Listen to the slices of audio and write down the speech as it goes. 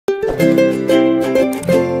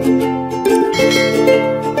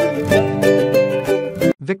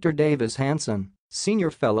Victor Davis Hanson, Senior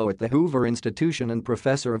Fellow at the Hoover Institution and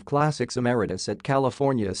Professor of Classics Emeritus at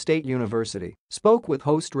California State University, spoke with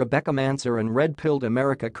host Rebecca Mansour and Red Pilled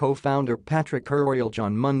America co-founder Patric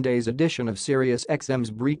on Monday's edition of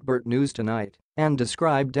SiriusXM's Breitbart News Tonight and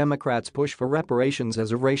described Democrats' push for reparations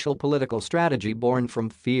as a racial political strategy born from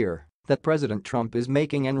fear that President Trump is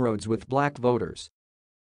making inroads with black voters.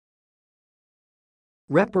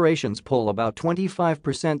 Reparations poll about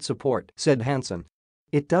 25% support, said Hanson.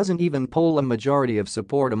 It doesn't even poll a majority of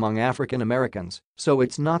support among African Americans, so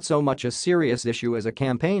it's not so much a serious issue as a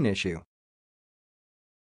campaign issue.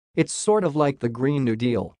 It's sort of like the Green New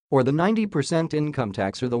Deal, or the 90% income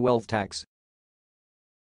tax or the wealth tax.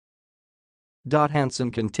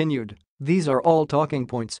 Hanson continued, "These are all talking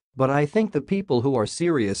points, but I think the people who are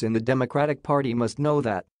serious in the Democratic Party must know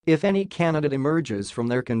that if any candidate emerges from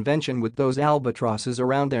their convention with those albatrosses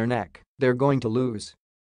around their neck, they're going to lose.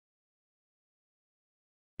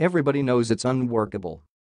 Everybody knows it's unworkable.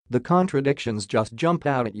 The contradictions just jump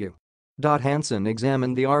out at you." Hanson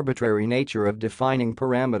examined the arbitrary nature of defining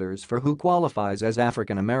parameters for who qualifies as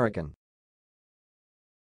African American.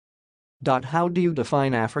 How do you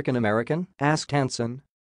define African American? Asked Hanson.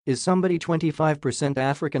 Is somebody 25%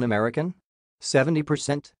 African American?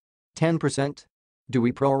 70%? 10%? Do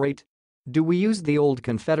we prorate? Do we use the old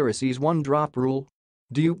Confederacy's one-drop rule?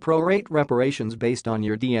 Do you prorate reparations based on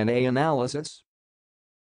your DNA analysis?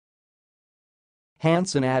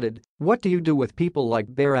 Hanson added, "What do you do with people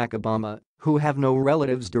like Barack Obama, who have no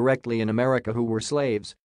relatives directly in America who were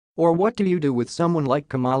slaves? Or what do you do with someone like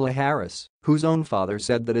Kamala Harris, whose own father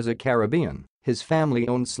said that as a Caribbean, his family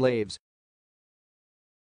owned slaves?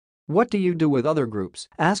 What do you do with other groups?"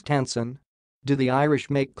 asked Hanson. "Do the Irish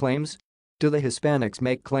make claims? Do the Hispanics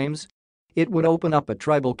make claims? It would open up a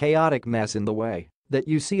tribal chaotic mess in the way that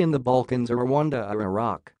you see in the Balkans or Rwanda or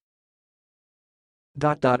Iraq."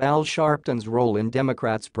 Al Sharpton's role in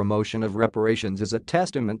Democrats' promotion of reparations is a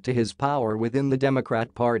testament to his power within the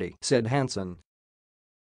Democrat Party, said Hanson.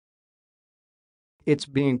 It's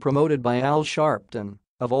being promoted by Al Sharpton,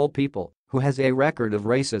 of all people, who has a record of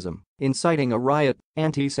racism, inciting a riot,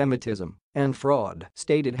 anti-Semitism, and fraud,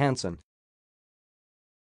 stated Hanson.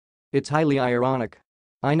 "It's highly ironic.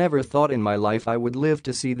 I never thought in my life I would live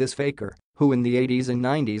to see this faker, who in the 80s and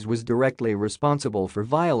 90s was directly responsible for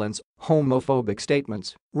violence, homophobic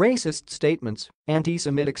statements, racist statements,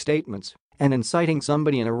 anti-Semitic statements, and inciting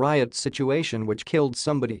somebody in a riot situation which killed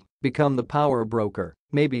somebody, become the power broker,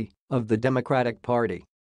 maybe, of the Democratic Party.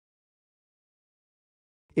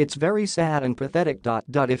 It's very sad and pathetic.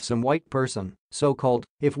 If some white person, so-called,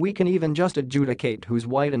 if we can even just adjudicate who's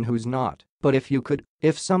white and who's not, but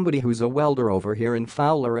if somebody who's a welder over here in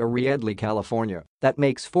Fowler or Riedley, California, that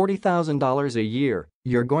makes $40,000 a year,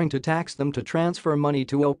 you're going to tax them to transfer money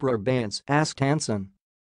to Oprah or Vance?" asked Hanson.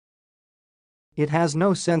 "It has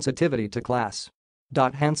no sensitivity to class."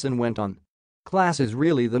 Hanson went on. "Class is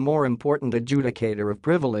really the more important adjudicator of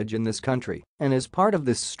privilege in this country and is part of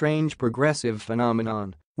this strange progressive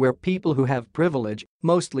phenomenon where people who have privilege,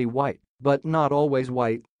 mostly white, but not always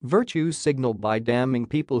white, virtues signal by damning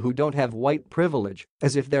people who don't have white privilege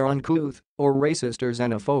as if they're uncouth or racist or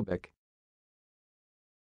xenophobic."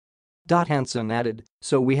 Hanson added,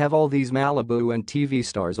 "So we have all these Malibu and TV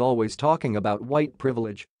stars always talking about white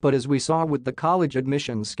privilege, but as we saw with the college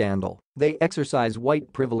admissions scandal, they exercise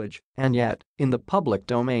white privilege, and yet, in the public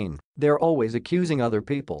domain, they're always accusing other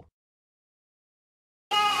people